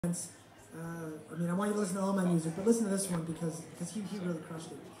I mean, I want you to listen to all my music, but listen to this one because he really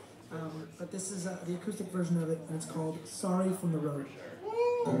crushed it. But this is the acoustic version of it, and it's called "Sorry from the Road."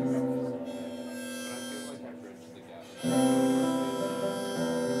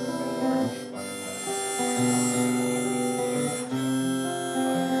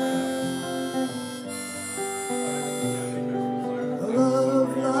 A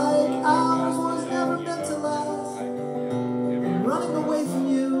love like ours was never meant to last. I'm running away from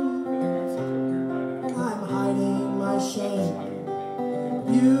you. I'm hiding my shame.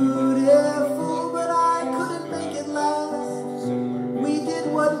 Beautiful, but I couldn't make it last. We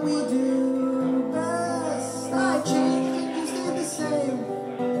did what we do best. I changed and you stayed the same.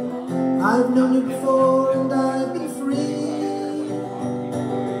 I've known you before and I've been free.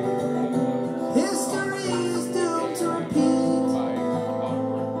 History is doomed to repeat.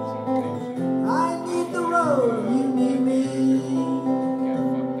 I need the road, you need me.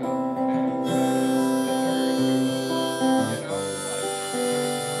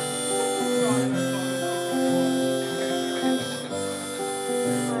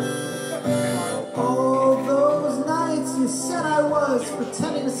 You said I was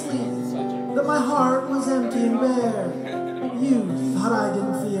pretending to sleep, that my heart was empty and bare. You thought I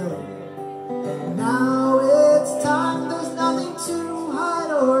didn't feel. Now it's time, there's nothing to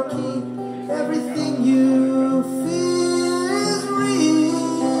hide or keep. Everything you feel is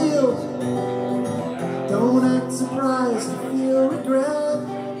real. Don't act surprised or feel regret.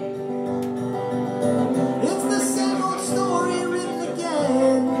 It's the same old story written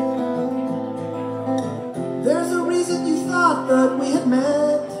again. There's a reason you thought that we had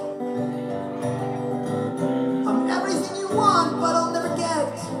met. I'm everything you want, but I'll never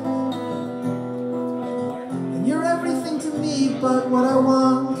get. And you're everything to me, but what I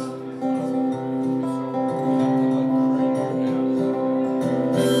want.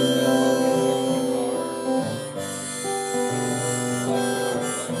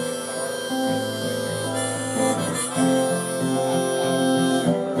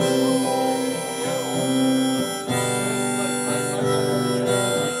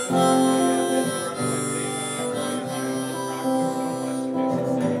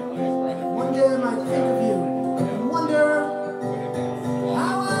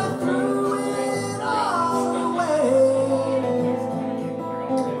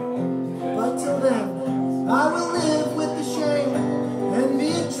 I will live with the shame and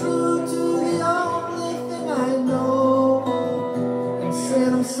be true to the only thing I know. I'm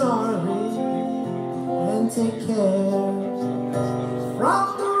saying I'm sorry and take care from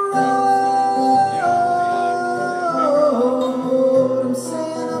the road. I'm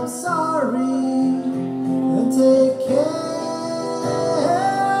saying I'm sorry and take care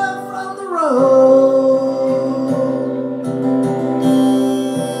from the road.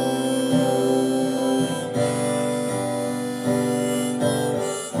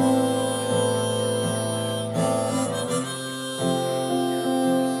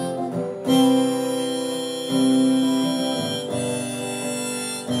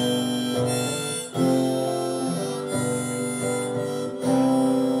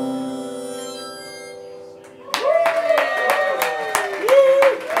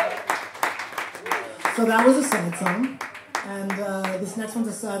 So that was a sad song, and this next one's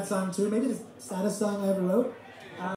a sad song too, maybe the saddest song I ever wrote.